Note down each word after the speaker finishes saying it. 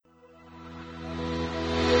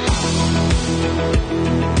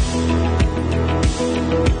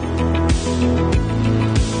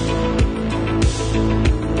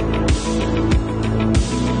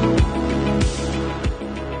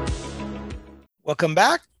Welcome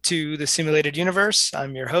back to the Simulated Universe.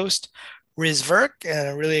 I'm your host, Riz Verk, and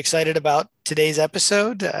I'm really excited about today's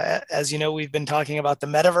episode. As you know, we've been talking about the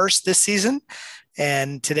Metaverse this season,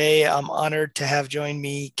 and today I'm honored to have join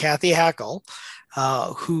me Cathy Hackl,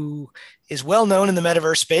 who is well known in the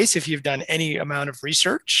Metaverse space if you've done any amount of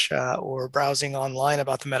research or browsing online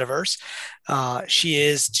about the Metaverse. She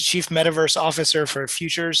is Chief Metaverse Officer for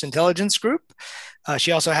Futures Intelligence Group.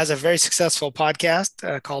 She also has a very successful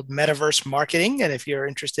podcast called Metaverse Marketing. And if you're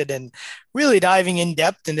interested in really diving in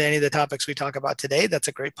depth into any of the topics we talk about today, that's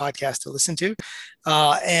a great podcast to listen to.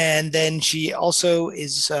 And then she also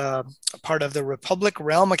is part of the Republic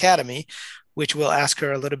Realm Academy, which we'll ask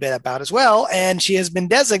her a little bit about as well. And she has been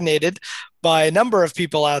designated by a number of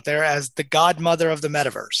people out there as the godmother of the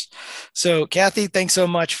metaverse. So, Cathy, thanks so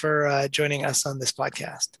much for joining us on this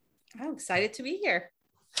podcast. I'm excited to be here.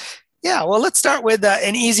 Yeah, well, let's start with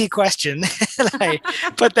an easy question. I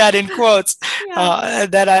put that in quotes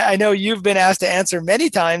that I know you've been asked to answer many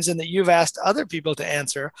times and that you've asked other people to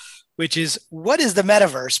answer, which is, what is the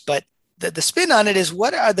metaverse? But the spin on it is,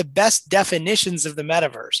 what are the best definitions of the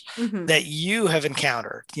metaverse that you have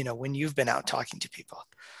encountered, when you've been out talking to people?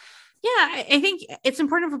 Yeah, I think it's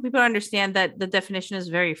important for people to understand that the definition is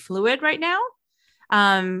very fluid right now.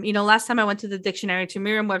 Last time I went to the dictionary, to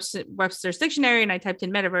Merriam-Webster's dictionary, and I typed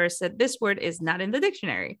in metaverse, said this word is not in the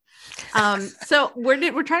dictionary. So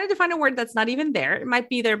we're trying to define a word that's not even there. It might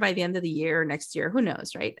be there by the end of the year or next year. Who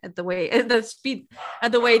knows, right? At the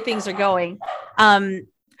way things are going.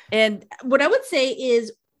 And what I would say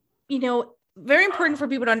is, very important for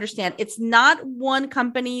people to understand, it's not one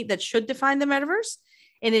company that should define the metaverse,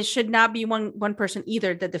 and it should not be one person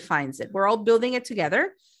either that defines it. We're all building it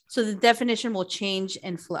together. So the definition will change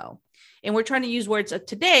and flow. And we're trying to use words of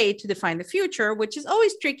today to define the future, which is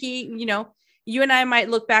always tricky. You and I might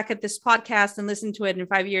look back at this podcast and listen to it in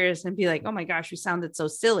 5 years and be like, oh my gosh, we sounded so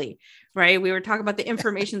silly, right? We were talking about the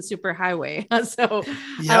information superhighway. So,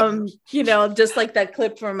 yep. Just like that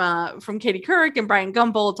clip from Katie Couric and Brian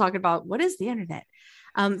Gumbel talking about what is the internet.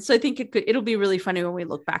 So I think it'll be really funny when we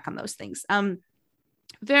look back on those things. I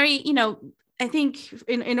think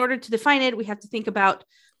in order to define it, we have to think about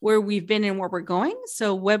where we've been and where we're going.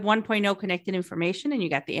 So Web 1.0 connected information, and you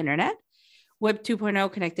got the internet. Web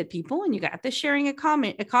 2.0 connected people, and you got the sharing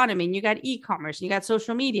economy, and you got e-commerce, and you got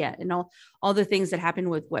social media, and all the things that happen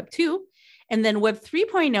with Web 2. And then Web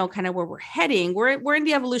 3.0, kind of where we're heading. We're in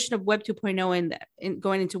the evolution of Web 2.0 and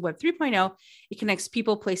going into Web 3.0. It connects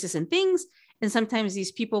people, places, and things. And sometimes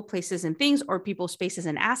these people, places, and things, or people, spaces,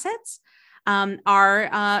 and assets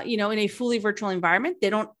are in a fully virtual environment. They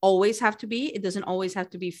don't always have to be. It doesn't always have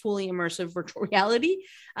to be fully immersive virtual reality.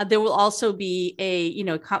 There will also be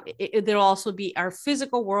there'll also be our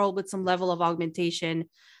physical world with some level of augmentation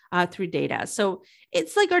through data. So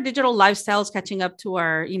it's like our digital lifestyles catching up to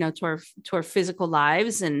our physical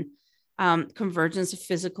lives, and convergence of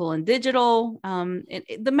physical and digital.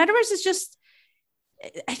 The metaverse is just,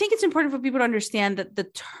 I think it's important for people to understand that the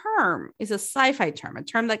term is a sci-fi term, a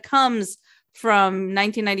term that comes from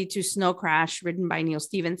 1992 Snow Crash, written by Neil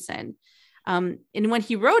Stephenson. And when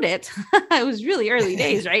he wrote it, it was really early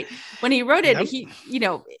days, right? When he wrote it,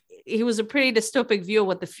 yep. He was a pretty dystopic view of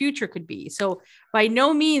what the future could be. So by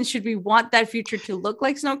no means should we want that future to look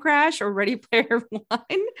like Snow Crash or Ready Player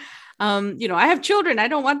One. I have children. I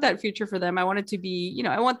don't want that future for them. I want it to be,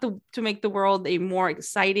 I want to make the world a more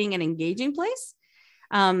exciting and engaging place.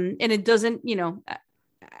 And it doesn't,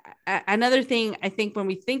 another thing, I think when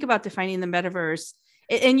we think about defining the metaverse,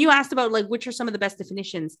 and you asked about like, which are some of the best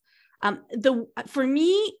definitions? For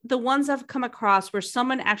me, the ones I've come across where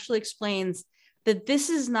someone actually explains that this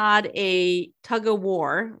is not a tug of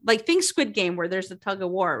war, like think Squid Game, where there's a tug of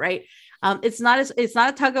war, right? It's not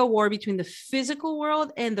a tug of war between the physical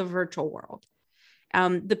world and the virtual world.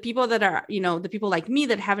 The people that are, the people like me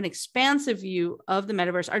that have an expansive view of the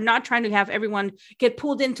metaverse are not trying to have everyone get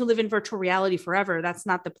pulled in to live in virtual reality forever. That's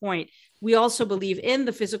not the point. We also believe in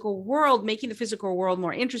the physical world, making the physical world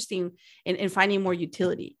more interesting and finding more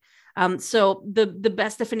utility. So the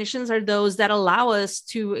best definitions are those that allow us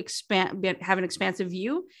to have an expansive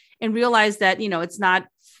view and realize that, it's not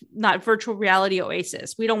virtual reality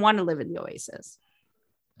oasis. We don't want to live in the oasis.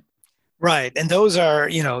 Right. And those are,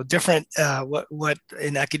 different, what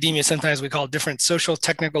in academia sometimes we call different social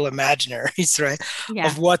technical imaginaries, right? Yeah.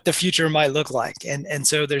 Of what the future might look like. And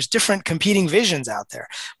so there's different competing visions out there.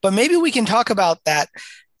 But maybe we can talk about that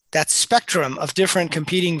that spectrum of different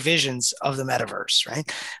competing visions of the metaverse,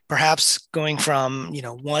 right? Perhaps going from,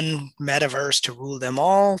 one metaverse to rule them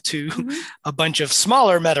all to Mhm. a bunch of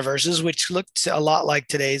smaller metaverses, which looked a lot like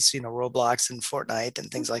today's, Roblox and Fortnite and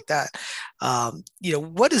things like that.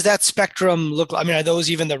 What does that spectrum look like? I mean, are those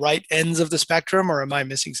even the right ends of the spectrum, or am I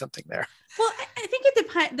missing something there? Well, I think it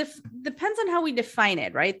depends on how we define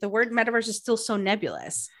it, right? The word metaverse is still so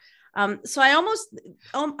nebulous. So I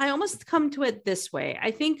almost come to it this way.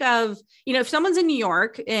 I think of, if someone's in New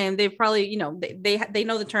York and they've probably, they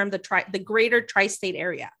know the term, the greater tri-state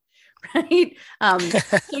area, right?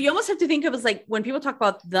 So you almost have to think of it as like when people talk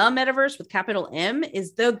about the metaverse with capital M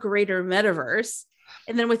is the greater metaverse.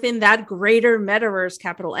 And then within that greater metaverse,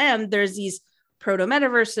 capital M, there's these proto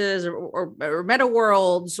metaverses or meta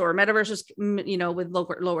worlds or metaverses, with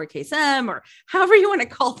lowercase m, or however you want to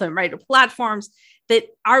call them, right? Or platforms that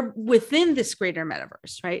are within this greater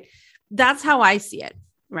metaverse, right? That's how I see it,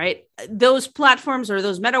 right? Those platforms or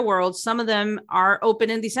those meta worlds, some of them are open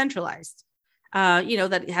and decentralized,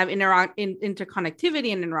 that have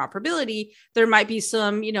interconnectivity and interoperability. There might be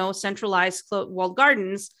some, centralized walled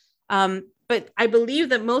gardens. But I believe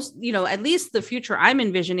that most, at least the future I'm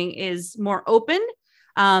envisioning is more open,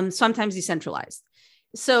 sometimes decentralized.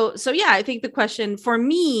 So yeah, I think the question for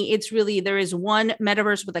me, it's really, there is one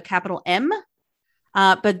metaverse with a capital M,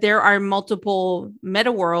 but there are multiple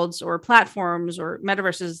meta worlds or platforms or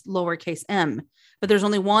metaverses lowercase m, but there's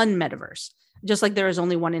only one metaverse, just like there is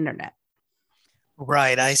only one internet.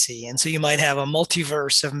 Right, I see. And so you might have a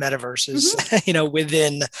multiverse of metaverses, Mm-hmm.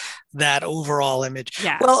 within that overall image.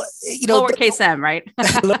 Yeah. Well, Lowercase m, right?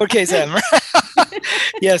 lowercase m.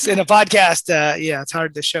 Yes, in a podcast, yeah, it's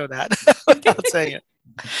hard to show that without saying it.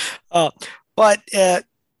 Uh, but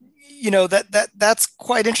that's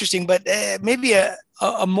quite interesting. But maybe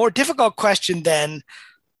a more difficult question then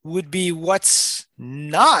would be, what's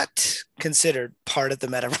not considered part of the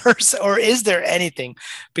metaverse, or is there anything?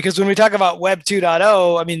 Because when we talk about Web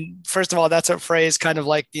 2.0, I mean, first of all, that's a phrase kind of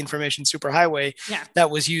like the information superhighway Yeah. that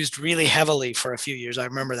was used really heavily for a few years. I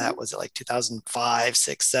remember that Mhm. was like 2005,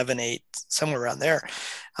 6, 7, 8, somewhere around there.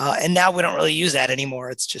 And now we don't really use that anymore.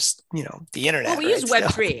 It's just, the Well, internet, we use right?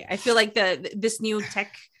 Still. Web3. I feel like the new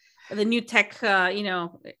tech, the new tech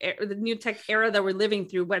era that we're living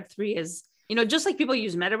through, Web3 is, just like people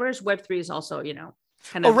use metaverse, Web3 is also,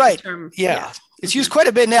 kind Oh, of a right. term. Yeah. Yeah. It's Mm-hmm. used quite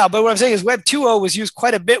a bit now. But what I'm saying is Web 2.0 was used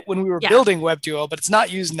quite a bit when we were Yeah. building Web 2.0, but it's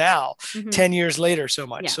not used now, Mm-hmm. 10 years later, so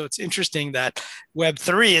much. Yeah. So it's interesting that Web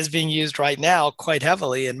 3 is being used right now quite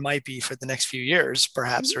heavily and might be for the next few years,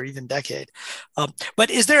 perhaps, Mm-hmm. or even decade. But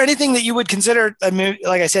is there anything that you would consider? I mean,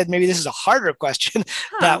 like I said, maybe this is a harder question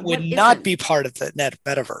that would What not isn't? be part of the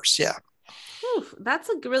metaverse. Yeah. Whew, that's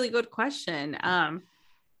a really good question.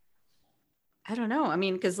 I don't know. I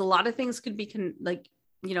mean, because a lot of things could be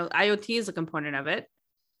IoT is a component of it.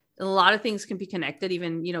 A lot of things can be connected,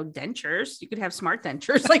 even, dentures. You could have smart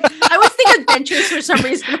dentures. Like I always think of dentures for some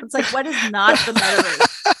reason. It's like, what is not the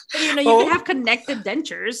metaverse? But, you Oh, could have connected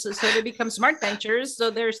dentures, so they become smart dentures.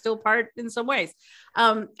 So they're still part in some ways.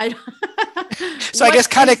 I, so I what guess is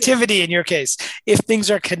it? connectivity in your case, if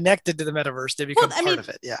things are connected to the metaverse, they Well, become I part mean, of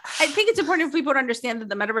it. Yeah. I think it's important for people to understand that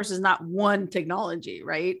the metaverse is not one technology,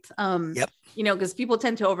 right? Yep. Because people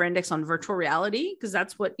tend to over-index on virtual reality because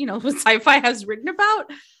that's what what sci-fi has written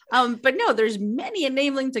about. But no, there's many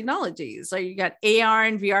enabling technologies. So you got AR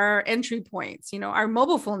and VR entry points. Our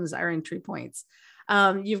mobile phones are entry points.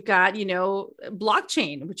 You've got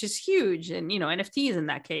blockchain, which is huge, and NFTs in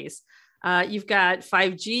that case. You've got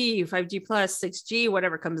 5G, 5G plus, 6G,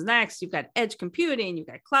 whatever comes next. You've got edge computing, you've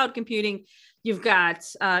got cloud computing, you've got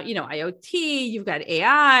IoT, you've got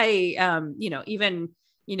AI, even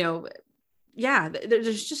yeah,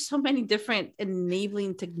 there's just so many different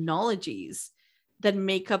enabling technologies that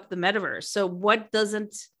make up the metaverse. So what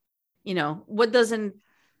doesn't, I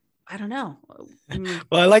don't know.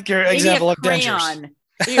 Well, I like your Maybe a example of dentures.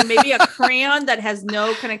 crayon, maybe a crayon that has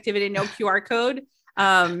no connectivity, no QR code.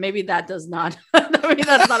 Maybe that does not, maybe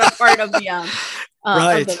that's not a part of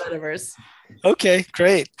Right. the metaverse. Okay,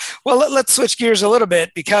 great. Well, let's switch gears a little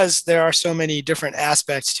bit because there are so many different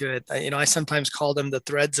aspects to it. I sometimes call them the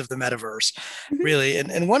threads of the metaverse, Mm-hmm. really.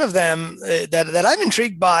 And one of them that I'm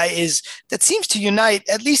intrigued by is that seems to unite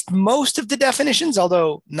at least most of the definitions,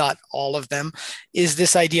 although not all of them, is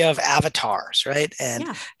this idea of avatars, right? And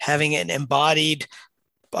Yeah. having an embodied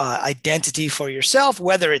identity for yourself,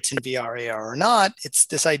 whether it's in VR, AR or not. It's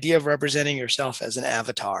this idea of representing yourself as an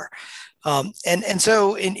avatar. And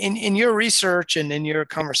so in your research and in your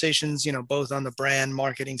conversations, both on the brand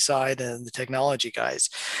marketing side and the technology guys,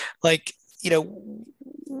 like,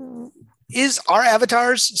 is our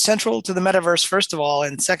avatars central to the metaverse, first of all?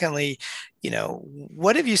 And secondly,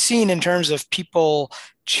 what have you seen in terms of people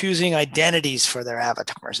choosing identities for their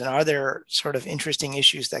avatars? And are there sort of interesting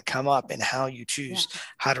issues that come up in how you Yeah. choose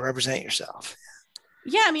how to represent yourself?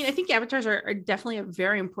 Yeah, I mean, I think avatars are definitely a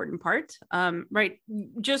very important part. Right.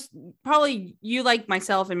 Just probably you, like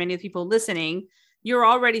myself and many of the people listening, you're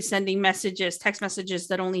already sending messages, text messages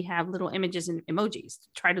that only have little images and emojis to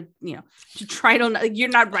try to, you're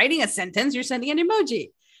not writing a sentence, you're sending an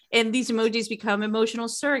emoji. And these emojis become emotional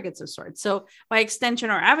surrogates of sorts. So by extension,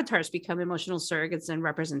 our avatars become emotional surrogates and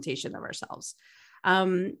representation of ourselves.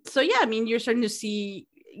 So yeah, I mean, you're starting to see,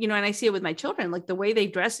 and I see it with my children, like the way they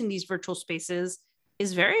dress in these virtual spaces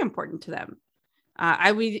is very important to them.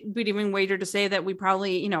 I would even wager to say that we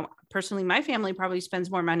probably, personally, my family probably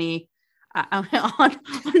spends more money on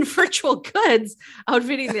virtual goods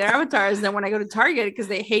outfitting their avatars than when I go to Target because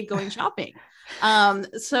they hate going shopping.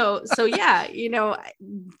 So yeah,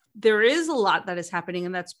 there is a lot that is happening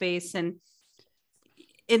in that space, and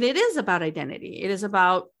it is about identity. It is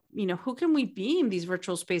about, who can we be in these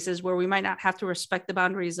virtual spaces where we might not have to respect the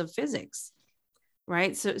boundaries of physics.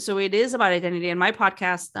 Right. So it is about identity. And my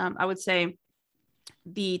podcast, I would say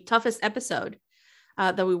the toughest episode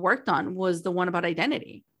that we worked on was the one about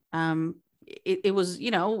identity. It was,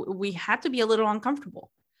 we had to be a little uncomfortable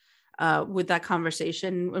with that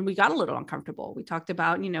conversation, and we got a little uncomfortable. We talked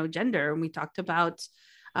about, gender, and we talked about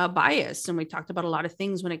bias, and we talked about a lot of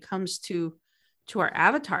things when it comes to our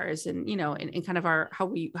avatars and, and kind of how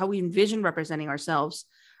we envision representing ourselves.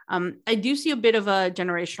 I do see a bit of a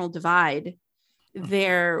generational divide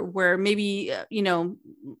there, where maybe Gen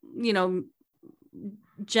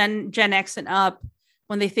X and up,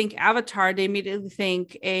 when they think avatar, they immediately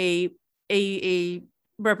think a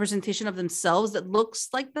representation of themselves that looks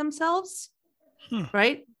like themselves,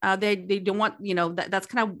 right? They don't want, that's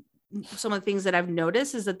kind of some of the things that I've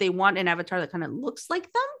noticed, is that they want an avatar that kind of looks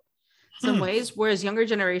like them some ways, whereas younger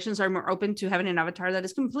generations are more open to having an avatar that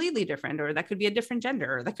is completely different, or that could be a different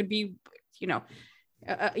gender, or that could be,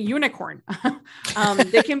 a unicorn.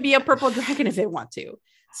 They can be a purple dragon if they want to.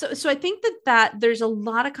 So I think that there's a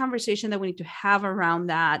lot of conversation that we need to have around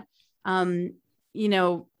that.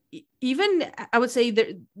 Even I would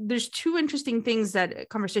say there's two interesting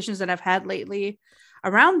conversations that I've had lately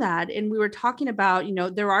around that. And we were talking about,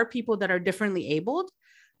 there are people that are differently abled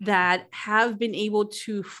that have been able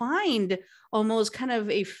to find almost kind of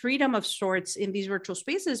a freedom of sorts in these virtual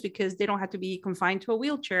spaces, because they don't have to be confined to a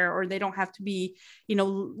wheelchair, or they don't have to be, they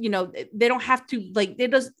don't have to, like,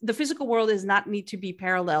 the physical world does not need to be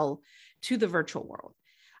parallel to the virtual world.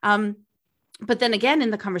 But then again,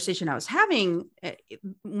 in the conversation I was having,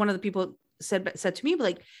 one of the people said to me,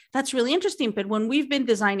 like, that's really interesting, but when we've been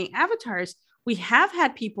designing avatars, we have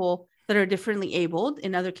had people that are differently abled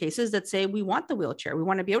in other cases that say, we want the wheelchair. We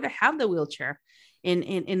want to be able to have the wheelchair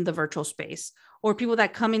in the virtual space, or people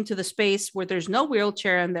that come into the space where there's no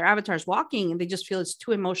wheelchair and their avatar's walking and they just feel it's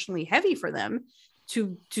too emotionally heavy for them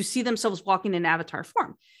to see themselves walking in avatar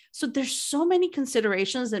form. So there's so many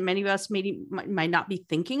considerations that many of us might not be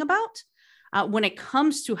thinking about when it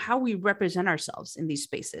comes to how we represent ourselves in these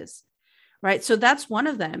spaces. Right. So that's one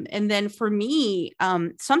of them. And then for me,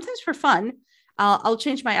 sometimes for fun, I'll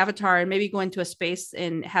change my avatar and maybe go into a space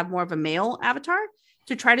and have more of a male avatar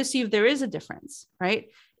to try to see if there is a difference, right?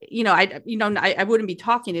 I wouldn't be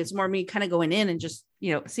talking. It's more me kind of going in and just,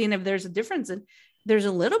 seeing if there's a difference. And there's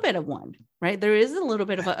a little bit of one, right? There is a little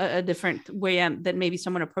bit of a different way that maybe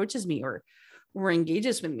someone approaches me or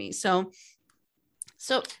engages with me. So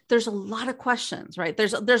there's a lot of questions, right?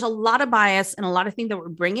 There's a lot of bias and a lot of things that we're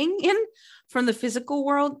bringing in from the physical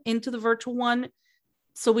world into the virtual one.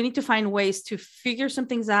 So we need to find ways to figure some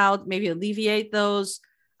things out, maybe alleviate those.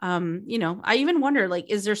 I even wonder, like,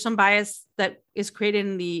 is there some bias that is created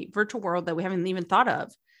in the virtual world that we haven't even thought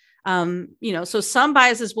of? So some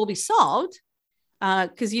biases will be solved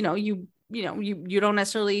because, you don't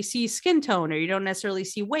necessarily see skin tone, or you don't necessarily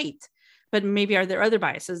see weight, but maybe are there other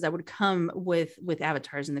biases that would come with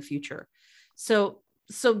avatars in the future? So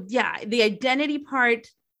yeah, the identity part,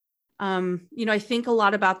 I think a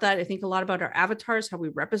lot about that. I think a lot about our avatars, how we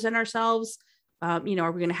represent ourselves. Are we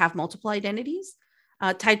going to have multiple identities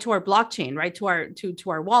tied to our blockchain, right? To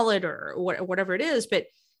our wallet or whatever it is. But,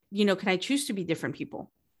 can I choose to be different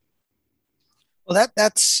people? Well,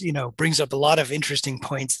 that's brings up a lot of interesting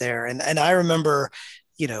points there. And I remember,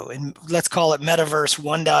 and let's call it Metaverse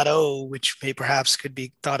 1.0, which may perhaps could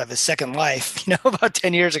be thought of as Second Life, about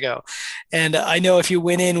 10 years ago. And I know if you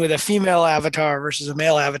went in with a female avatar versus a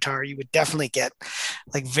male avatar, you would definitely get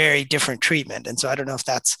like very different treatment. And so I don't know if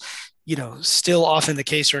that's, still often the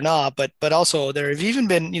case or not, but also there have even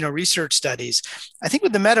been, research studies. I think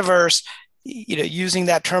with the metaverse, using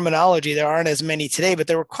that terminology, there aren't as many today, but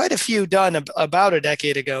there were quite a few done about a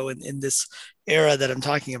decade ago in this era that I'm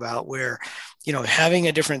talking about, where, having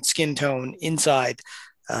a different skin tone inside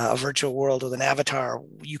a virtual world with an avatar,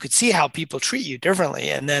 you could see how people treat you differently,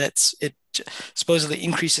 and then it supposedly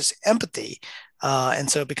increases empathy, and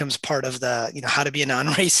so it becomes part of the how to be a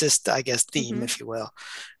non-racist, I guess, theme, Mm-hmm. if you will.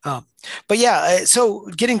 um, but yeah, so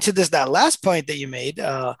getting to that last point that you made,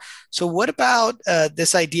 so what about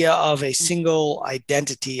this idea of a single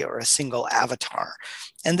identity or a single avatar?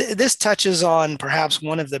 And this touches on perhaps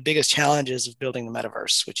one of the biggest challenges of building the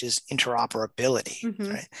metaverse, which is interoperability,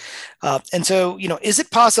 Mm-hmm. right? And so, is it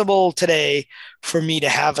possible today for me to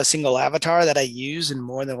have a single avatar that I use in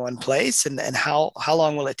more than one place? And how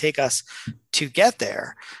long will it take us to get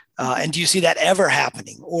there? Mm-hmm. And do you see that ever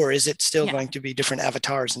happening, or is it still Yeah. going to be different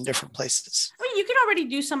avatars in different places? I mean, you can already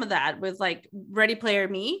do some of that with like Ready Player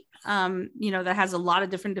Me, that has a lot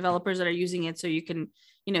of different developers that are using it. So you can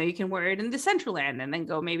wear it in the Decentraland and then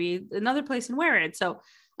go maybe another place and wear it. So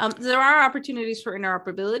there are opportunities for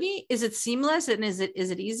interoperability. Is it seamless and is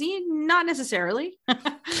it easy? Not necessarily.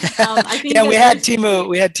 I think Yeah, that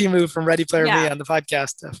We had Timu from Ready Player Me yeah, on the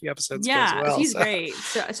podcast a few episodes ago as yeah, well. he's So great.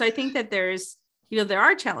 So I think that there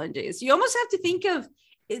are challenges. You almost have to think of,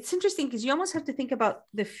 it's interesting because you almost have to think about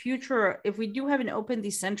the future. If we do have an open,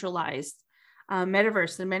 decentralized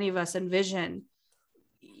metaverse that many of us envision,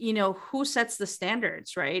 who sets the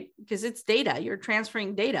standards, right? Because it's data. You're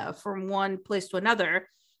transferring data from one place to another.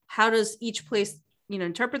 How does each place,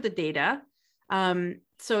 interpret the data?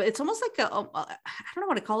 So it's almost like I don't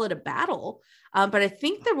want to call it a battle, but I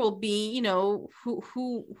think there will be,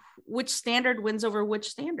 which standard wins over which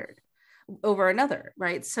standard over another,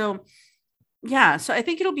 right? So yeah, so I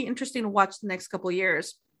think it'll be interesting to watch the next couple of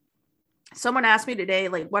years. Someone asked me today,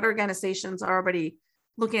 like, what organizations are already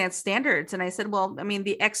looking at standards? And I said, well, I mean,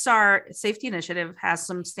 the XR Safety Initiative has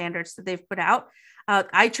some standards that they've put out.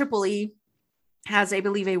 IEEE has, I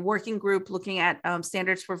believe, a working group looking at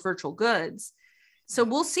standards for virtual goods. So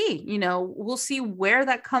we'll see, we'll see where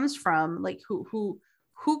that comes from, like who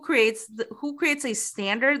creates a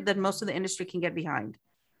standard that most of the industry can get behind.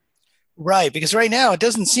 right, because right now it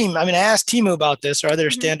doesn't seem. I mean, I asked Timu about this. Are there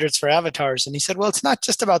Mm-hmm. standards for avatars? And he said, well, it's not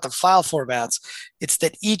just about the file formats. It's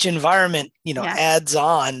that each environment, Yeah. adds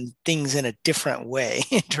on things in a different way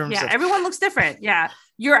in terms Yeah. of. Everyone looks different. Yeah.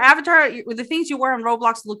 Your avatar, the things you wear on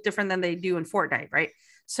Roblox look different than they do in Fortnite, right?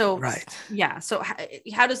 So, Right. yeah. So,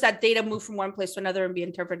 how does that data move from one place to another and be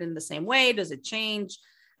interpreted in the same way? Does it change?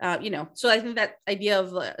 So I think that idea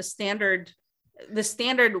of a standard, the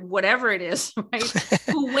standard, whatever it is, right?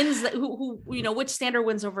 Who wins? Which standard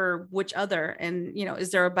wins over which other? And,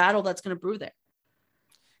 is there a battle that's going to brew there?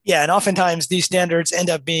 Yeah, and oftentimes these standards end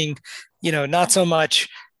up being, not so much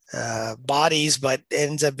bodies, but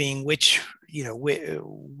ends up being which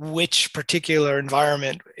particular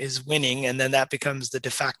environment is winning, and then that becomes the de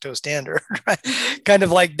facto standard, right? Mm-hmm. Kind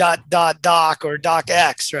of like doc or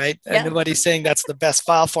docx, right? And Yeah. nobody's saying that's the best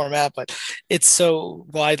file format, but it's so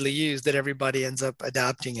widely used that everybody ends up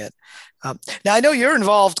adopting it. Now, I know you're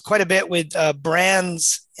involved quite a bit with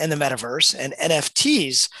brands and the metaverse, and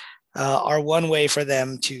NFTs are one way for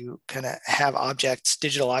them to kind of have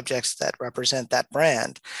digital objects that represent that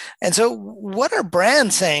brand. And so, what are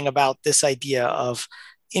brands saying about this idea of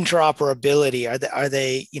interoperability? Are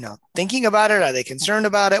they thinking about it? Are they concerned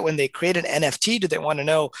about it? When they create an NFT, do they want to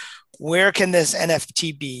know where can this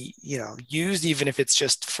NFT be used, even if it's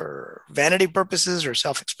just for vanity purposes or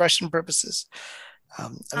self-expression purposes? Yeah,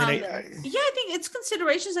 I think it's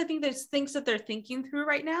considerations. I think there's things that they're thinking through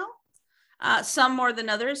right now. Some more than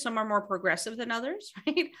others. Some are more progressive than others,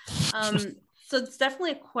 right? So it's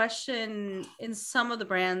definitely a question in some of the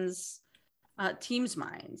brands' teams'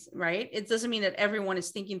 minds, right? It doesn't mean that everyone is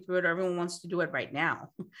thinking through it or everyone wants to do it right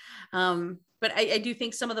now. But I do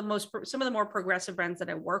think some of the more progressive brands that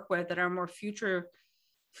I work with that are more future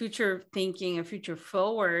thinking and future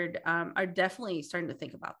forward are definitely starting to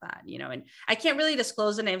think about that, and I can't really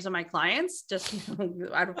disclose the names of my clients just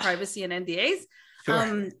out of privacy and NDAs.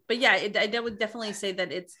 Sure. But yeah, I would definitely say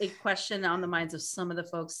that it's a question on the minds of some of the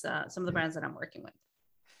folks, some of the brands that I'm working with.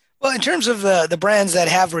 Well, in terms of the brands that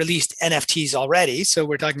have released NFTs already, so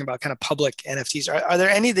we're talking about kind of public NFTs, are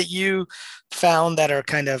there any that you found that are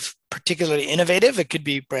kind of particularly innovative? It could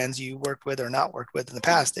be brands you worked with or not worked with in the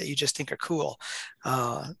past that you just think are cool.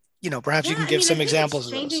 Perhaps you Yeah, can I give mean, I some think it's examples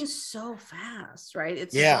of changing those. so fast, right?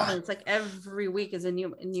 It's Yeah. evolving. It's like every week is a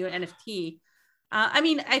new NFT. I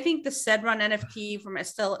mean, I think the Cedron NFT from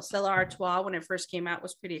Stella Artois when it first came out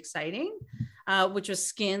was pretty exciting. which was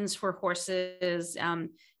skins for horses.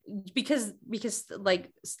 Because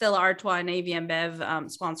like Stella Artois and AV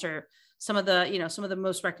Bev sponsor some of the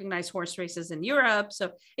most recognized horse races in Europe.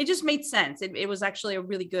 So it just made sense. It was actually a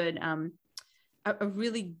really good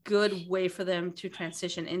way for them to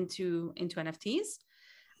transition into NFTs.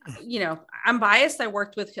 I'm biased. I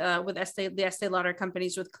worked with the Estee Lauder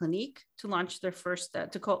companies, with Clinique, to launch their first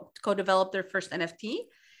to co-develop their first NFT,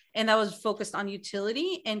 and that was focused on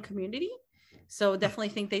utility and community. So definitely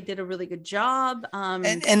think they did a really good job.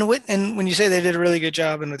 And when you say they did a really good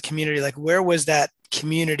job and with community, like where was that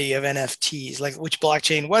community of NFTs? Like which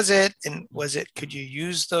blockchain was it? And could you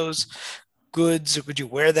use those goods, or could you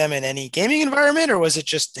wear them in any gaming environment, or was it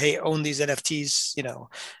just, hey, own these NFTs,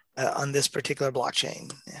 on this particular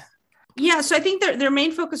blockchain? Yeah. So I think their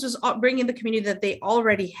main focus was bringing the community that they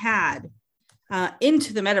already had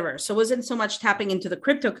into the metaverse. So it wasn't so much tapping into the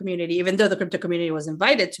crypto community, even though the crypto community was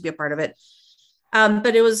invited to be a part of it.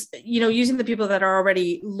 But it was, using the people that are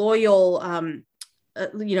already loyal,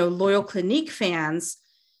 loyal Clinique fans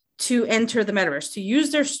to enter the metaverse, to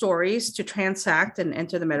use their stories to transact and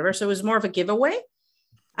enter the metaverse. So it was more of a giveaway.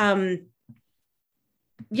 So,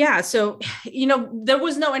 there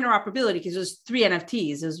was no interoperability because it was 3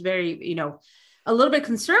 NFTs. It was very, a little bit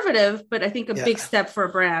conservative, but I think a big step for a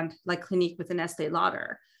brand like Clinique with an Estee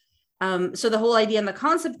Lauder. So the whole idea and the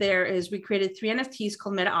concept there is we created 3 NFTs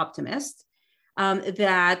called Meta Optimist.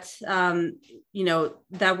 That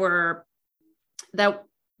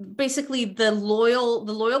basically the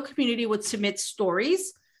loyal community would submit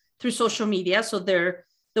stories through social media. So the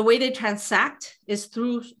way they transact is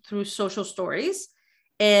through social stories.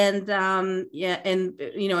 And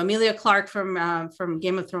Emilia Clarke from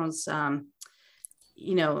Game of Thrones, Game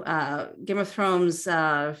of Thrones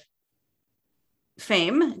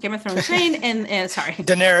fame, Game of Thrones fame, and sorry,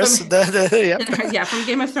 Daenerys, from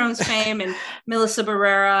Game of Thrones fame, and Melissa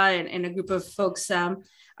Barrera and a group of folks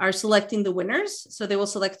are selecting the winners. So they will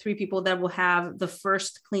select 3 people that will have the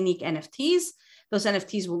first Clinique NFTs. Those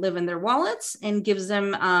NFTs will live in their wallets and gives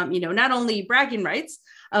them, not only bragging rights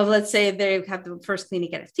of, let's say they have the first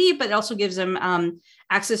Clinique NFT, but it also gives them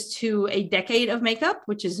access to a decade of makeup,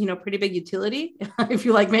 which is, pretty big utility if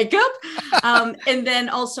you like makeup. And then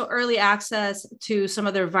also early access to some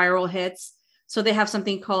of their viral hits. So they have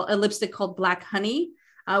something called a lipstick called Black Honey,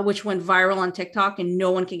 which went viral on TikTok and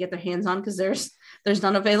no one can get their hands on because there's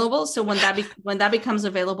none available. So when that becomes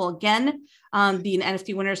available again, the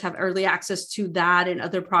NFT winners have early access to that and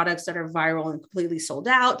other products that are viral and completely sold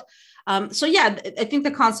out. I think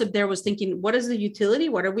the concept there was thinking, what is the utility?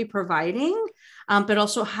 What are we providing? But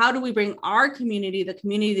also, how do we bring our community, the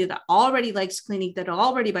community that already likes Clinique, that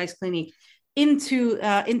already buys Clinique, into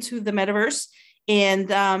the metaverse? And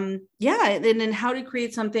then how to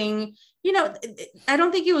create something. I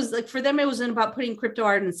don't think it was like, for them, it wasn't about putting crypto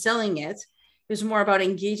art and selling it. It was more about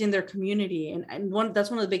engaging their community. And that's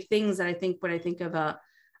one of the big things that I think when I think of the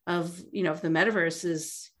metaverse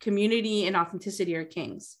is community and authenticity are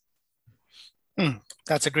kings.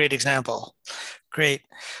 That's a great example. Great.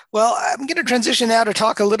 Well, I'm going to transition now to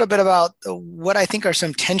talk a little bit about what I think are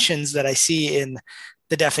some tensions that I see in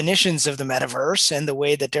the definitions of the metaverse and the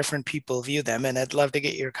way that different people view them. And I'd love to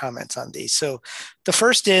get your comments on these. So the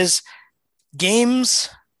first is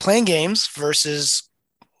playing games versus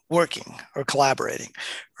working or collaborating,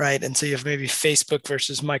 right? And so you have maybe Facebook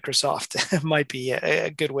versus Microsoft might be a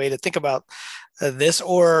good way to think about this,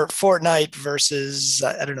 or Fortnite versus,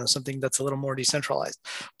 I don't know, something that's a little more decentralized.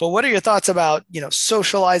 But what are your thoughts about,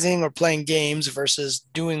 socializing or playing games versus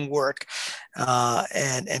doing work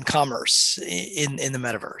and commerce in the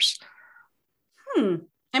metaverse?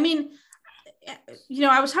 I mean,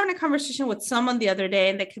 I was having a conversation with someone the other day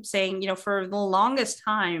and they kept saying, for the longest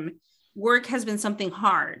time, work has been something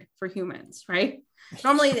hard for humans, right?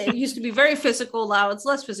 Normally it used to be very physical. Now it's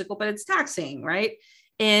less physical, but it's taxing, right?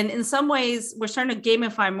 And in some ways we're starting to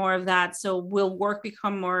gamify more of that. So will work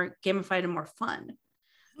become more gamified and more fun?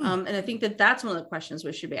 And I think that's one of the questions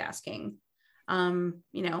we should be asking. I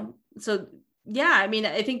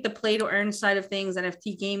think the play to earn side of things,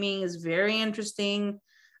 NFT gaming, is very interesting.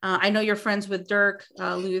 I know you're friends with Dirk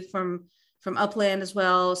Luth from Upland as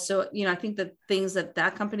well. So, I think the things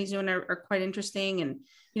that company's doing are quite interesting. And,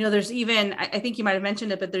 there's even, I think you might've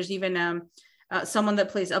mentioned it, but there's even someone that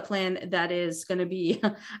plays Upland that is going to be,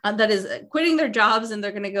 that is quitting their jobs and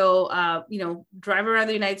they're going to go, drive around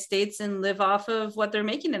the United States and live off of what they're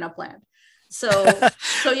making in Upland. So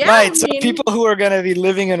yeah. Right. So people who are going to be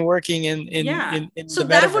living and working in so the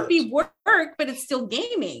that metaverse would be work, but it's still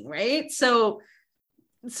gaming, right? So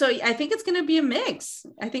I think it's going to be a mix.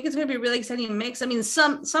 I think it's going to be a really exciting mix. I mean,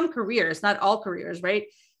 some careers, not all careers, right?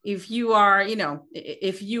 if you are,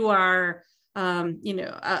 if you are,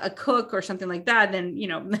 a cook or something like that, then,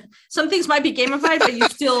 some things might be gamified, but you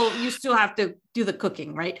still have to do the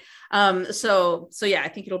cooking. Right. So yeah, I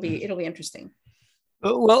think it'll be interesting.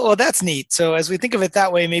 Well, that's neat. So as we think of it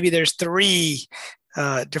that way, maybe there's three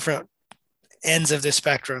different ends of the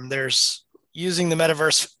spectrum. There's using the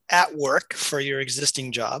metaverse at work for your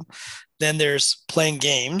existing job. Then there's playing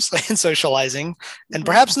games and socializing. And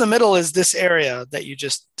perhaps in the middle is this area that you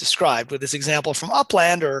just described with this example from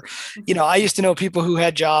Upland. Or, I used to know people who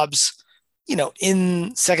had jobs,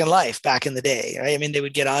 in Second Life back in the day. Right? I mean, they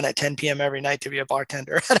would get on at 10 p.m. every night to be a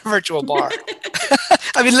bartender at a virtual bar.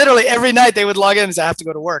 I mean, literally every night they would log in and say, I have to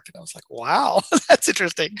go to work. And I was like, wow, that's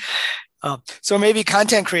interesting. So maybe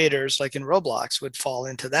content creators like in Roblox would fall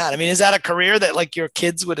into that. I mean, is that a career that like your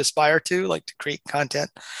kids would aspire to, like to create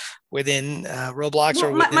content within Roblox?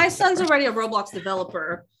 Well, or within my son's already a Roblox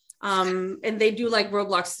developer, and they do like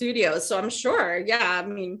Roblox Studios. So I'm sure, yeah. I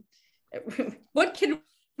mean, what kid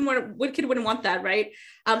wouldn't want that, right?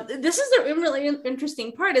 This is the really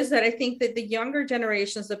interesting part, is that I think that the younger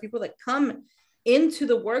generations, the people that come into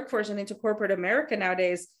the workforce and into corporate America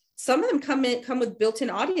nowadays, some of them come with built-in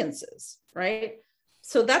audiences, right?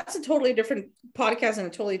 So that's a totally different podcast and a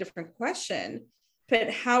totally different question. But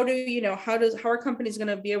how are companies going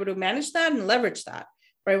to be able to manage that and leverage that,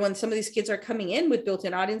 right? When some of these kids are coming in with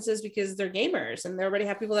built-in audiences because they're gamers and they already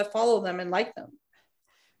have people that follow them and like them.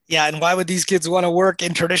 Yeah, and why would these kids want to work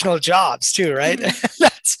in traditional jobs too, right? Mm-hmm.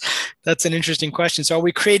 That's an interesting question. So are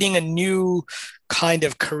we creating a new kind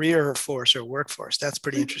of career force or workforce? That's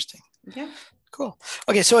pretty interesting. Yeah. Cool.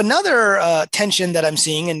 Okay, so another tension that I'm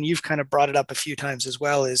seeing, and you've kind of brought it up a few times as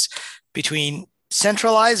well, is between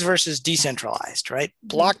centralized versus decentralized, right?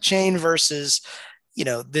 Mm-hmm. Blockchain versus,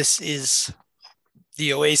 this is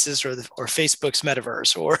the Oasis or Facebook's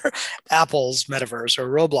metaverse or Apple's metaverse or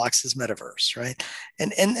Roblox's metaverse, right?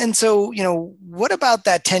 And so, what about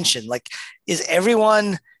that tension? Like, is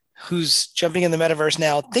everyone who's jumping in the metaverse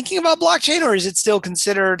now thinking about blockchain, or is it still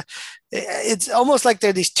considered, it's almost like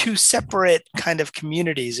they're these two separate kind of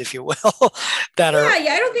communities, if you will, that are.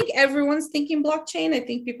 Yeah, I don't think everyone's thinking blockchain. I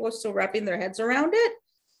think people are still wrapping their heads around it.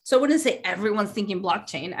 So I wouldn't say everyone's thinking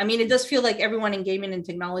blockchain. I mean, it does feel like everyone in gaming and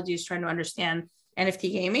technology is trying to understand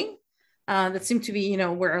NFT gaming. That seemed to be,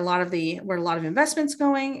 where a lot of investments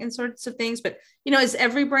going in sorts of things. But, is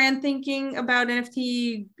every brand thinking about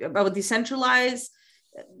NFT, about decentralized?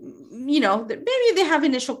 Maybe they have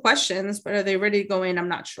initial questions, but are they ready to go in? I'm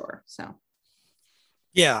not sure. So.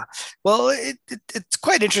 Yeah, well, it's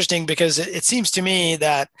quite interesting because it seems to me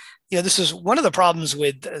that, this is one of the problems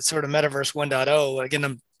with sort of Metaverse 1.0. Again,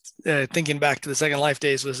 I'm thinking back to the Second Life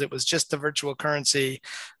days, was it was just the virtual currency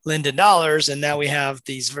Linden dollars. And now we have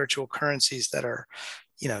these virtual currencies that are,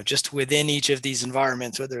 just within each of these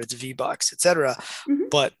environments, whether it's V-Bucks, et cetera. Mm-hmm.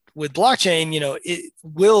 But with blockchain,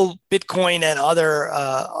 will Bitcoin and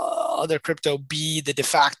other crypto be the de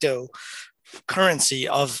facto currency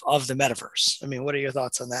of the metaverse? I mean, what are your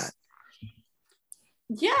thoughts on that?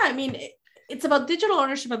 Yeah, I mean, it's about digital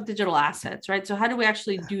ownership of digital assets, right? So how do we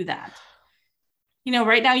actually do that?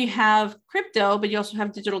 Right now you have crypto, but you also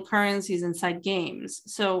have digital currencies inside games.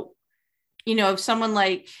 So, if someone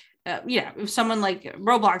like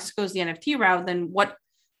Roblox goes the NFT route, then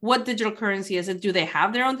what digital currency is it? Do they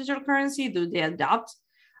have their own digital currency? Do they adopt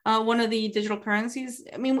one of the digital currencies?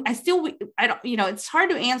 I mean, I don't, it's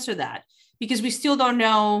hard to answer that because we still don't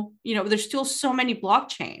know, there's still so many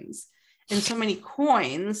blockchains and so many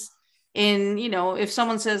coins. And, if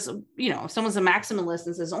someone says, if someone's a maximalist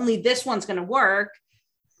and says only this one's going to work,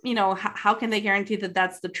 how can they guarantee that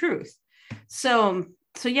that's the truth? So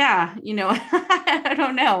yeah, I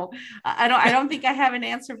don't know. I don't think I have an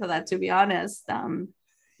answer for that, to be honest.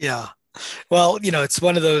 Yeah. Well, it's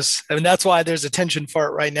one of those, I mean, that's why there's a tension for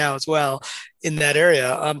it right now as well in that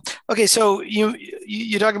area. Okay. So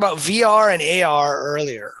you talked about VR and AR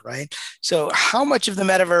earlier, right? So how much of the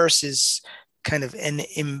metaverse is kind of an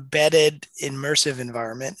embedded immersive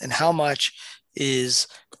environment, and how much is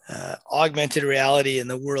augmented reality in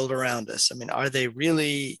the world around us? I mean, are they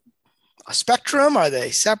really a spectrum? Are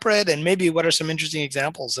they separate? And maybe what are some interesting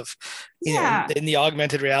examples of, in the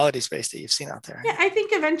augmented reality space that you've seen out there? Yeah, I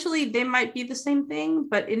think eventually they might be the same thing,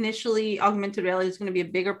 but initially augmented reality is going to be a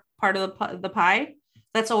bigger part of the pie.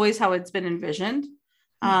 That's always how it's been envisioned.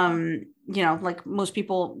 Like most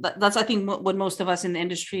people, that's, I think, what most of us in the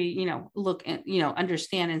industry, look at,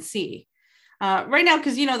 understand and see right now.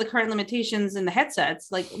 Cause the current limitations in the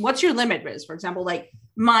headsets, like what's your limit, Riz? For example, like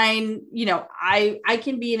mine, I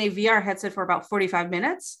can be in a VR headset for about 45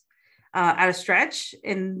 minutes at a stretch.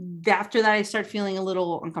 And after that, I start feeling a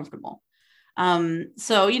little uncomfortable.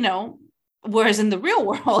 So, whereas in the real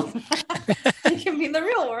world, it can be in the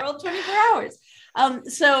real world 24 hours.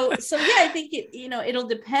 So yeah, I think it'll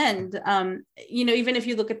depend. Even if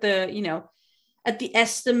you look at at the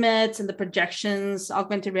estimates and the projections,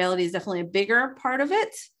 augmented reality is definitely a bigger part of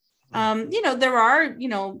it.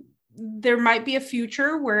 There might be a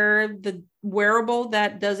future where the wearable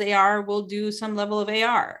that does AR will do some level of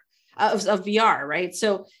AR, of VR, right?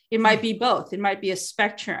 So it might be both. It might be a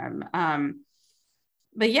spectrum.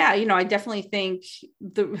 But yeah, I definitely think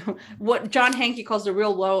what John Hanke calls the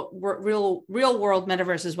real world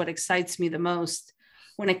metaverse is what excites me the most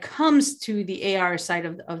when it comes to the AR side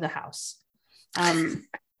of the house.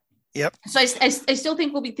 Yep. So I still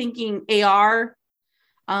think we'll be thinking AR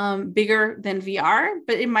bigger than VR,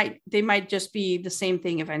 but they might just be the same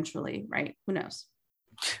thing eventually, right? Who knows?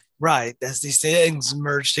 Right, as these things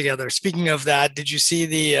merge together. Speaking of that, did you see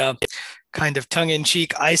the kind of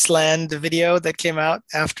tongue-in-cheek Iceland video that came out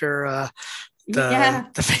after the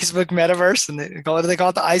Facebook metaverse, and they call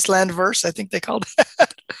it the Iceland verse? I think they called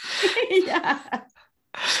it. Yeah.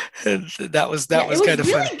 That was kind of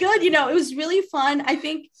really funny. Good. It was really fun. I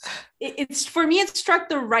think it's for me, it struck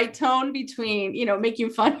the right tone between,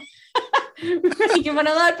 making fun of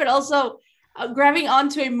that, but also grabbing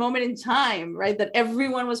onto a moment in time, right, that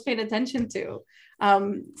everyone was paying attention to.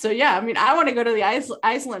 So yeah, I want to go to the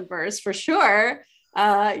Iceland verse for sure.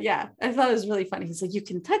 I thought it was really funny. He's like, you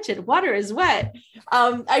can touch it. Water is wet.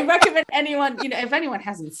 I recommend anyone, if anyone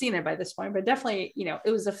hasn't seen it by this point, but definitely,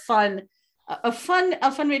 it was a fun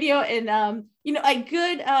video, and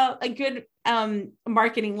a good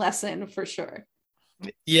marketing lesson for sure.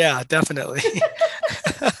 Yeah, definitely.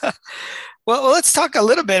 Well, let's talk a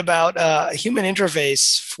little bit about human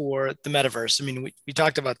interface for the metaverse. We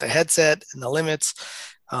talked about the headset and the limits.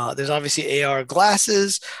 There's obviously AR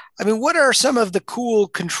glasses. What are some of the cool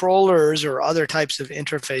controllers or other types of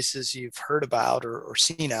interfaces you've heard about or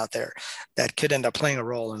seen out there that could end up playing a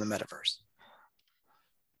role in the metaverse?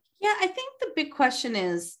 Yeah, I think the big question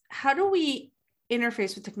is, how do we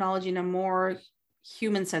interface with technology in a more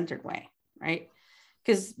human-centered way, right?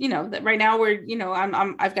 Because that right now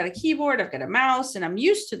I've got a keyboard, I've got a mouse, and I'm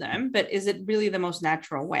used to them, but is it really the most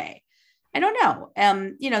natural way? I don't know.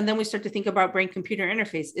 Then we start to think about brain-computer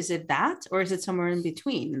interface. Is it that, or is it somewhere in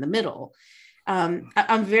between, in the middle?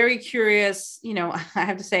 I'm very curious. I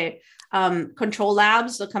have to say, Control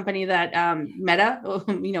Labs, the company that Meta,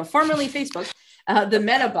 formerly Facebook, the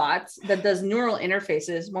MetaBot that does neural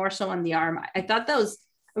interfaces more so on the arm. I thought that was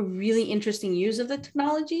a really interesting use of the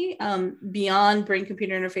technology. Beyond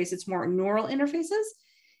brain-computer interface, it's more neural interfaces.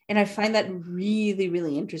 And I find that really,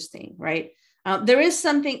 really interesting, right? There is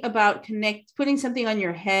something about putting something on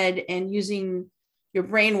your head and using your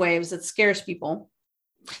brain waves that scares people.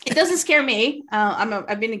 It doesn't scare me.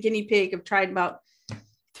 I've been a guinea pig. I've tried about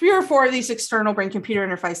 3 or 4 of these external brain-computer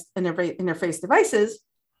interface devices.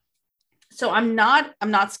 So I'm not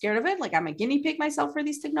scared of it. Like, I'm a guinea pig myself for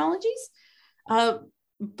these technologies.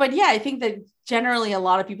 But yeah, I think that generally a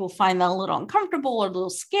lot of people find that a little uncomfortable or a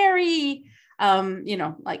little scary.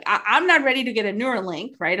 Like I'm not ready to get a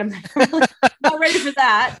Neuralink, right? I'm not ready for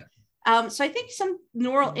that. So I think some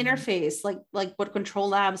neural interface, like what Control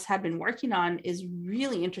Labs have been working on, is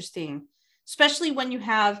really interesting, especially when you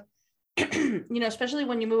have, especially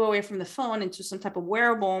when you move away from the phone into some type of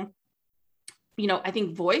wearable. I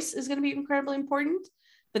think voice is going to be incredibly important,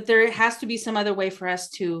 but there has to be some other way for us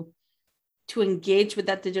to engage with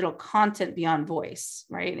that digital content beyond voice,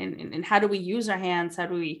 right? And how do we use our hands? How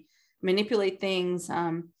do we manipulate things?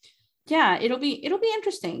 It'll be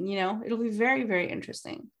interesting. It'll be very, very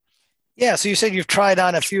interesting. Yeah. So you said you've tried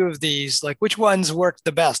on a few of these. Like, which ones worked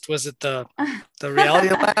the best? Was it the Reality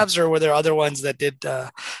Labs, or were there other ones that did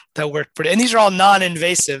that worked pretty? And these are all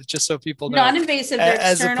non-invasive, just so people know. Non-invasive. They're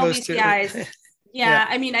external BCIs. Yeah.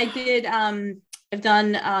 I did. I've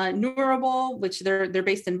done Neurable, which they're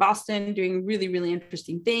based in Boston, doing really, really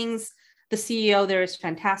interesting things. The CEO there is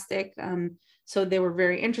fantastic. So they were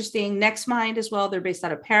very interesting. NextMind as well. They're based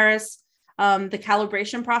out of Paris. The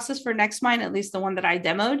calibration process for NextMind, at least the one that I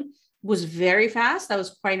demoed, was very fast. I was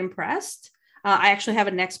quite impressed. I actually have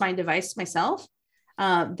a NextMind device myself.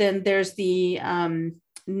 Then there's the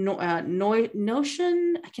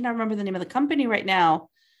Notion. I cannot remember the name of the company right now.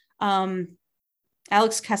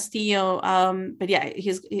 Alex Castillo, but yeah,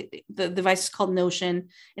 the device is called Notion,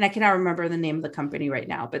 and I cannot remember the name of the company right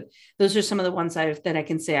now. But those are some of the ones that I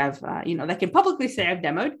can say I've, that can publicly say I've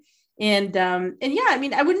demoed. And yeah,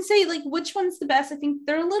 I wouldn't say like which one's the best. I think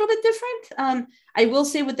they're a little bit different. I will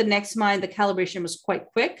say with the NextMind, the calibration was quite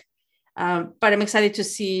quick. But I'm excited to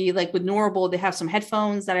see, like with Norable, they have some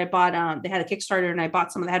headphones that I bought. They had a Kickstarter and I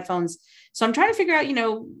bought some of the headphones. So I'm trying to figure out,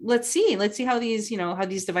 let's see how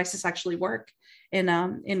these devices actually work,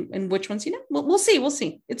 and which ones, we'll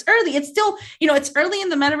see. It's early. It's still, it's early in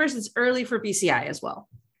the metaverse. It's early for BCI as well.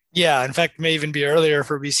 Yeah, in fact, may even be earlier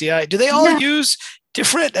for BCI. Do they all Yeah. use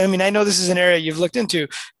different? I mean, I know this is an area you've looked into.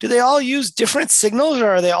 Do they all use different signals, or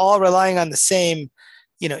are they all relying on the same,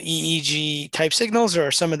 EEG type signals, or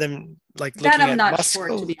are some of them like That looking I'm at not sure,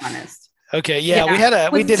 to muscle? be honest. Okay, yeah, Yeah.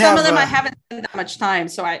 we With did some of have. them, I haven't spent that much time,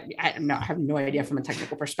 so I have no idea from a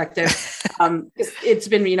technical perspective. It's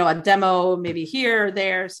been, a demo maybe here or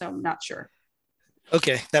there, so I'm not sure.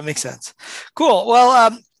 Okay, that makes sense. Cool.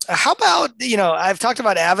 Well, how about, I've talked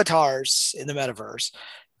about avatars in the metaverse,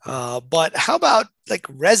 but how about like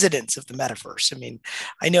residents of the metaverse? I mean,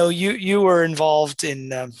 I know you were involved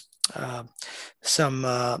in uh, some,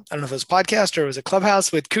 I don't know if it was a podcast or it was a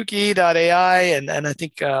clubhouse with Kooky.ai, and I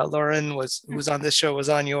think Lauren who was on this show was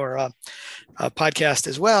on your podcast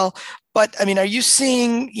as well. But I mean, are you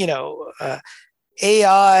seeing,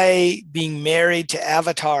 AI being married to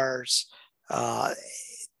avatars uh,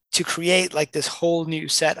 to create like this whole new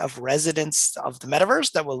set of residents of the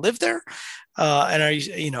metaverse that will live there? And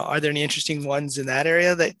are there any interesting ones in that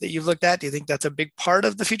area that you've looked at? Do you think that's a big part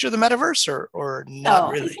of the future of the metaverse, or not Oh,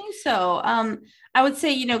 I really? think so. I would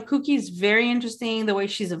say, Cookie is very interesting the way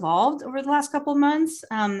she's evolved over the last couple of months.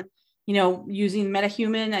 Using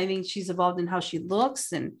MetaHuman, I think she's evolved in how she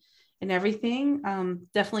looks and everything.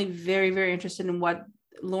 Definitely very, very interested in what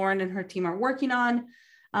Lauren and her team are working on.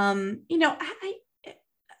 The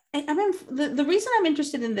reason I'm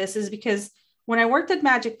interested in this is because when I worked at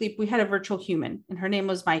Magic Leap, we had a virtual human, and her name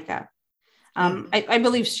was Micah. I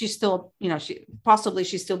believe she's still,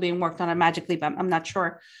 she's still being worked on at Magic Leap. I'm not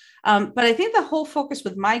sure. But I think the whole focus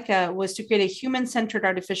with Micah was to create a human-centered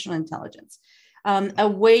artificial intelligence, a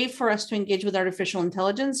way for us to engage with artificial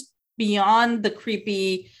intelligence beyond the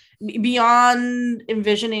creepy, beyond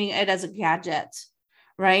envisioning it as a gadget,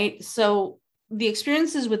 right? So the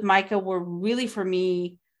experiences with Micah were really, for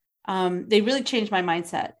me, they really changed my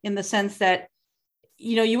mindset in the sense that,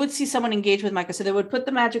 you would see someone engage with Micah. So they would put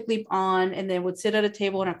the Magic Leap on and they would sit at a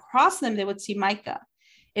table, and across them, they would see Micah.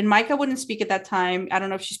 And Micah wouldn't speak at that time. I don't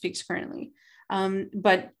know if she speaks currently.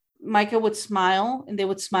 But Micah would smile and they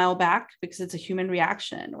would smile back because it's a human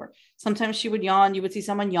reaction. Or sometimes she would yawn. You would see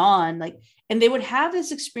someone yawn, and they would have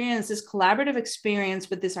this experience, this collaborative experience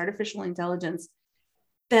with this artificial intelligence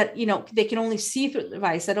that, they can only see through the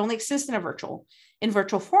device, that only exists in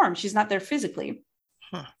virtual form. She's not there physically.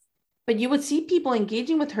 Huh. But you would see people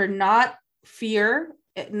engaging with her, not fear,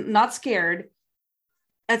 not scared.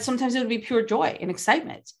 And sometimes it would be pure joy and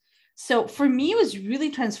excitement. So for me, it was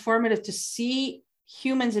really transformative to see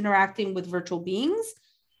humans interacting with virtual beings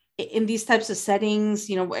in these types of settings.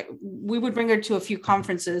 We would bring her to a few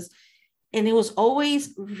conferences, and it was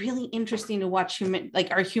always really interesting to watch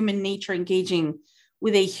our human nature engaging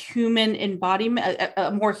with a human embodiment,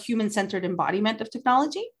 a more human-centered embodiment of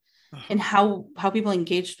technology, and how people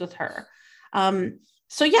engaged with her.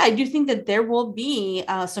 So yeah, I do think that there will be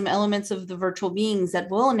some elements of the virtual beings that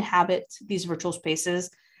will inhabit these virtual spaces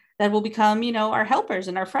that will become, our helpers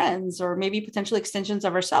and our friends, or maybe potential extensions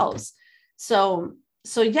of ourselves. So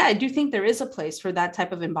yeah, I do think there is a place for that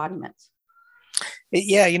type of embodiment.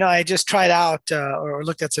 Yeah, I just tried out or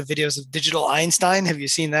looked at some videos of Digital Einstein. Have you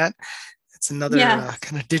seen that? It's another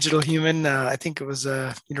kind of digital human. I think it was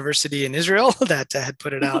a university in Israel that had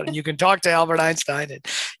put it out. And you can talk to Albert Einstein, and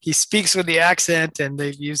he speaks with the accent, and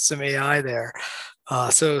they've used some AI there.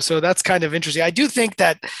 So that's kind of interesting. I do think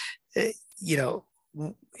that,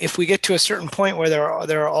 if we get to a certain point where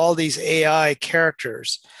there are all these AI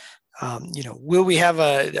characters, will we have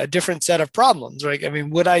a different set of problems, right? I mean,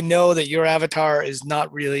 would I know that your avatar is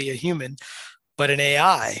not really a human, but an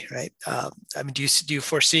AI, right? I mean, do you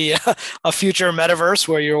foresee a future metaverse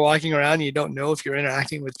where you're walking around and you don't know if you're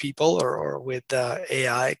interacting with people or with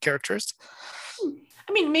AI characters?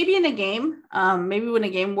 I mean, maybe in a game, maybe in a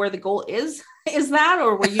game where the goal is that,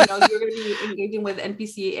 or where you're going to be engaging with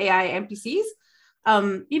AI NPCs.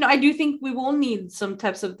 I do think we will need some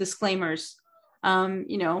types of disclaimers.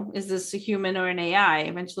 Is this a human or an AI?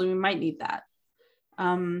 Eventually, we might need that.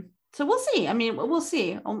 So we'll see. I mean, we'll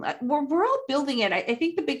see. We're all building it. I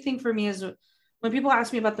think the big thing for me is when people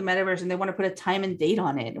ask me about the metaverse and they want to put a time and date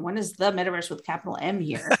on it. When is the metaverse with capital M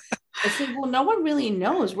here? I say, well, no one really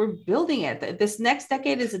knows. We're building it. This next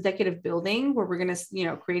decade is a decade of building where we're going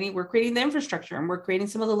to, we're creating the infrastructure and we're creating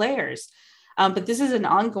some of the layers. But this is an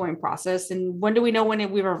ongoing process. And when do we know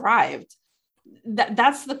when we've arrived?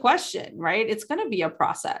 That's the question, right? It's going to be a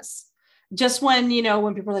process. just when,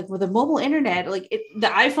 when people are like, well, the mobile internet, like the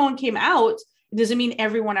iPhone came out, it doesn't mean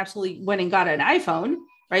everyone absolutely went and got an iPhone,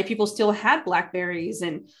 right? People still had Blackberries,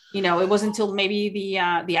 and, it wasn't until maybe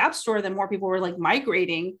the App Store that more people were like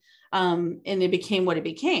migrating, and it became what it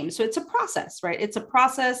became. So it's a process, right? It's a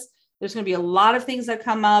process. There's going to be a lot of things that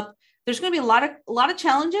come up. There's going to be a lot of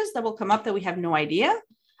challenges that will come up that we have no idea.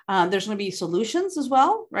 There's going to be solutions as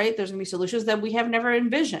well, right? There's going to be solutions that we have never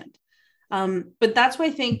envisioned. But that's why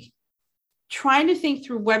I think trying to think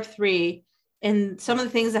through Web3 and some of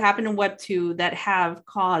the things that happen in Web2 that have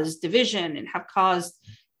caused division and have caused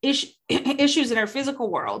issues in our physical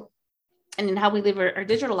world and in how we live our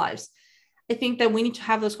digital lives. I think that we need to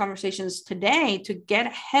have those conversations today to get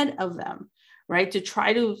ahead of them, right? To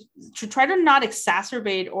try to not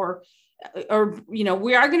exacerbate or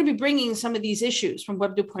we are going to be bringing some of these issues from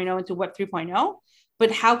Web 2.0 into Web 3.0,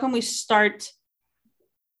 but how can we start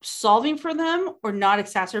solving for them or not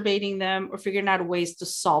exacerbating them or figuring out ways to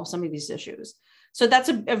solve some of these issues? So that's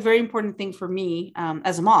a very important thing for me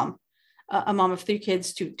as a mom of 3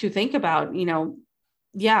 kids to think about.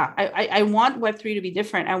 I want Web3 to be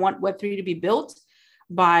different. I want Web3 to be built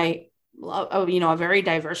by a very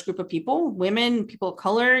diverse group of people, women, people of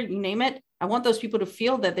color, you name it. I want those people to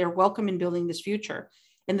feel that they're welcome in building this future,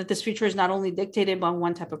 and that this future is not only dictated by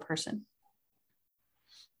one type of person.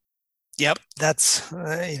 Yep, that's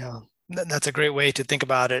that's a great way to think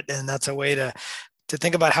about it, and that's a way to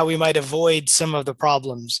think about how we might avoid some of the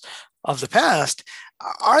problems of the past.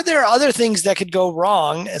 Are there other things that could go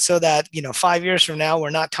wrong so that 5 years from now we're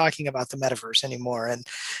not talking about the metaverse anymore? And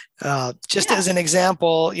as an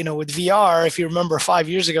example, with VR, if you remember 5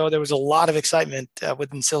 years ago, there was a lot of excitement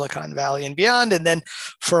within Silicon Valley and beyond. And then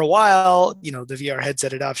for a while, the VR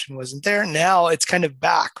headset adoption wasn't there. Now it's kind of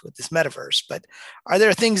back with this metaverse. But are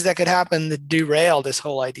there things that could happen that derail this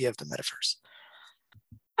whole idea of the metaverse?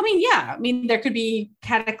 There could be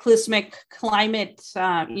cataclysmic climate,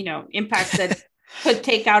 impacts that could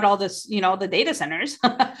take out all this, the data centers.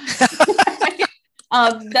 That's what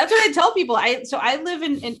I tell people. I live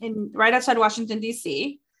in right outside Washington,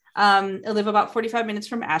 D.C. I live about 45 minutes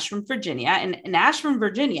from Ashburn, Virginia. And Ashburn,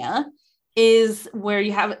 Virginia is where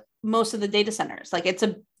you have most of the data centers. Like it's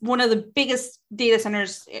one of the biggest data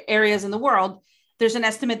centers areas in the world. There's an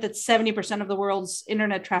estimate that 70% of the world's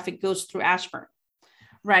internet traffic goes through Ashburn.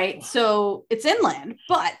 Right. So it's inland,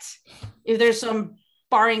 but if there's some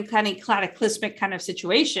barring kind of cataclysmic kind of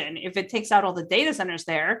situation, if it takes out all the data centers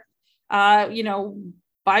there, bye-bye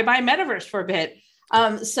metaverse for a bit.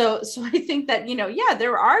 So I think that,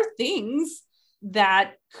 there are things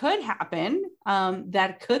that could happen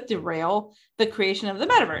that could derail the creation of the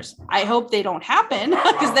metaverse. I hope they don't happen,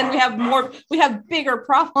 because then we have bigger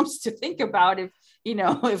problems to think about.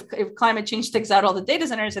 If climate change takes out all the data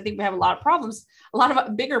centers, I think we have a lot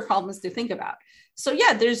of bigger problems to think about. So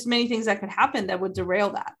there's many things that could happen that would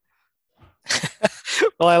derail that.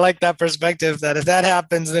 Well, I like that perspective, that if that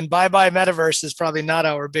happens, then bye-bye metaverse is probably not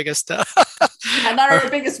our biggest not our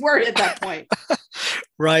biggest worry at that point.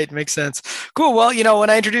 Right. Makes sense. Cool. Well, when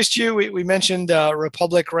I introduced you, we mentioned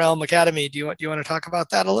Republic Realm Academy. Do you want to talk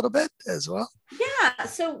about that a little bit as well? Yeah.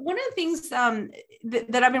 So one of the things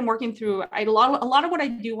that I've been working through, a lot of what I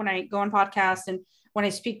do when I go on podcasts and when I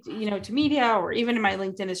speak, to media or even in my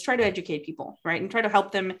LinkedIn, is try to educate people, right, and try to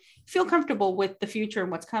help them feel comfortable with the future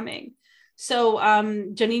and what's coming. So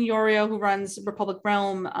Janine Yorio, who runs Republic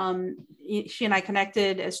Realm, she and I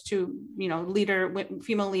connected as two,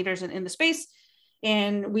 female leaders in the space.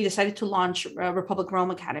 And we decided to launch Republic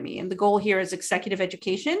Realm Academy. And the goal here is executive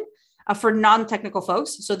education for non-technical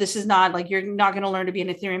folks. So this is not like you're not going to learn to be an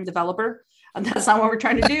Ethereum developer. That's not what we're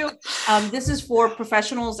trying to do. This is for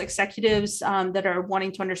professionals, executives that are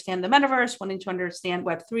wanting to understand the metaverse, wanting to understand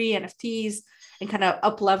Web3, NFTs, and kind of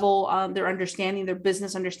up-level their understanding, their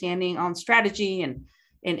business understanding on strategy and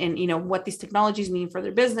what these technologies mean for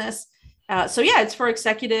their business. It's for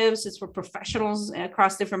executives, it's for professionals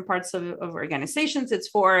across different parts of organizations. It's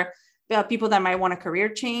for people that might want a career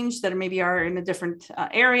change, that maybe are in a different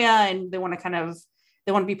area, and they want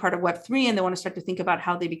to be part of Web3, and they want to start to think about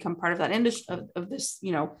how they become part of that industry of this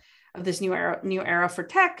new era for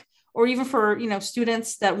tech, or even for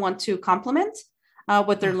students that want to complement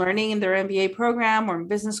what they're learning in their MBA program or in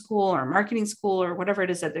business school or marketing school or whatever it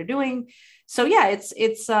is that they're doing. So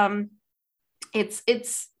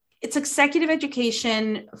it's executive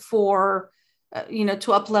education for,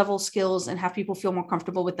 to up-level skills and have people feel more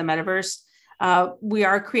comfortable with the metaverse. We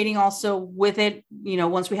are creating also with it,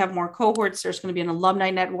 once we have more cohorts, there's going to be an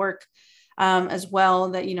alumni network as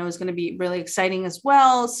well that, is going to be really exciting as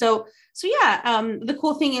well. So So yeah, the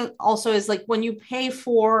cool thing also is like when you pay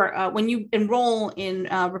for when you enroll in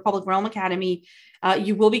Republic Realm Academy,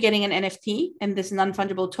 you will be getting an NFT, and this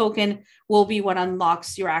non-fungible token will be what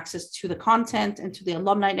unlocks your access to the content and to the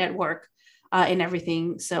alumni network and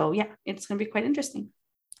everything. So yeah, it's going to be quite interesting.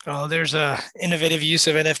 Oh, there's a innovative use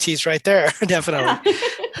of NFTs right there. Definitely.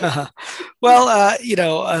 Yeah. Well,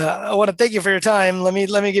 I want to thank you for your time. Let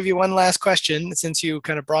me give you one last question, since you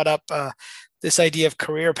kind of brought up this idea of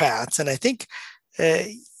career paths, and I think uh,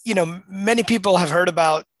 many people have heard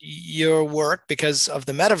about your work because of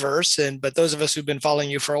the metaverse, but those of us who've been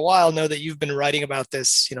following you for a while know that you've been writing about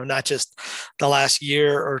this, not just the last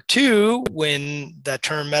year or two when the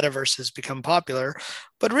term metaverse has become popular,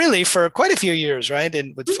 but really for quite a few years, right?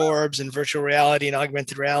 And with Mhm. Forbes and virtual reality and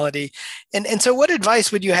augmented reality. And so what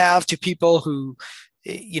advice would you have to people who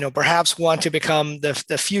perhaps want to become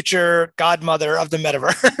the future godmother of the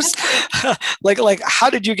metaverse? like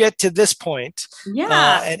how did you get to this point?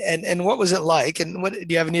 Yeah. And what was it like? And what do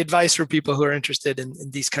you have any advice for people who are interested in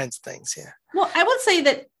these kinds of things? Yeah. Well, I would say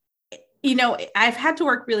that, I've had to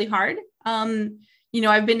work really hard.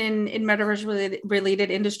 I've been in metaverse related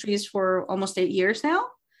industries for almost 8 years now.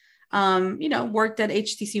 Worked at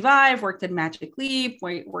HTC Vive, worked at Magic Leap,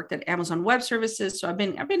 worked at Amazon Web Services. So I've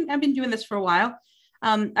been doing this for a while.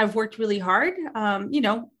 I've worked really hard.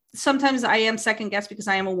 Sometimes I am second guessed because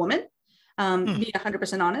I am a woman. Being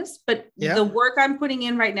 100% honest, but Yeah. the work I'm putting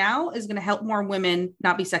in right now is going to help more women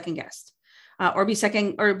not be second guessed.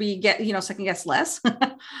 Second guess less.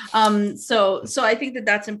 So I think that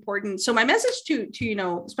that's important. So my message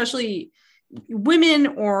to especially women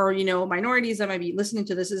or minorities that might be listening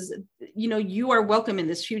to this is, you are welcome in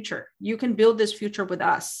this future. You can build this future with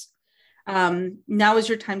us. Now is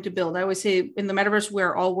your time to build. I always say in the metaverse,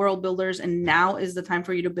 we're all world builders, and now is the time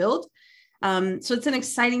for you to build. So it's an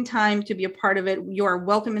exciting time to be a part of it. You are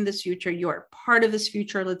welcome in this future. You are part of this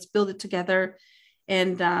future. Let's build it together.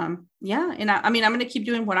 And I'm going to keep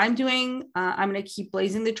doing what I'm doing. I'm going to keep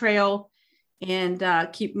blazing the trail and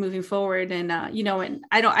keep moving forward. And and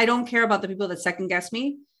I don't care about the people that second guess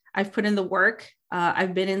me. I've put in the work.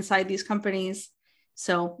 I've been inside these companies.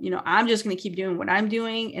 So, I'm just going to keep doing what I'm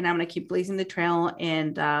doing, and I'm going to keep blazing the trail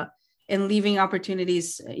and leaving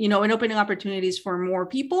opportunities, and opening opportunities for more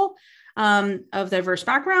people of diverse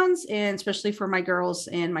backgrounds, and especially for my girls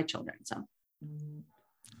and my children. So.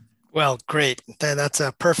 Well, great. That's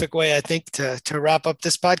a perfect way, I think, to wrap up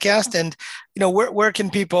this podcast. And where can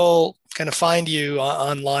people kind of find you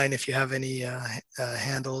online if you have any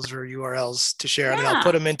handles or URLs to share? I mean, I'll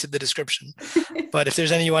put Yeah. them into the description. But if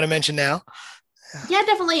there's any you want to mention now. Yeah,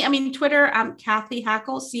 definitely. I mean, Twitter, I'm Cathy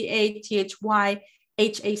Hackl,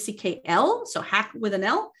 CathyHackl. So hack with an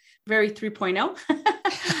L, very 3.0.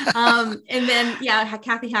 And then, yeah,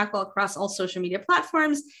 Cathy Hackl across all social media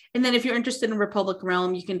platforms. And then if you're interested in Republic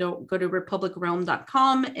Realm, you can go to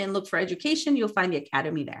republicrealm.com and look for education. You'll find the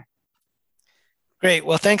academy there. Great.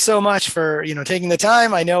 Well, thanks so much for taking the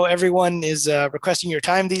time. I know everyone is requesting your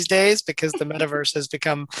time these days because the metaverse has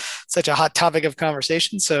become such a hot topic of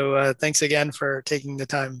conversation. So thanks again for taking the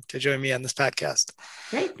time to join me on this podcast.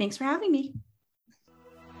 Great. Thanks for having me.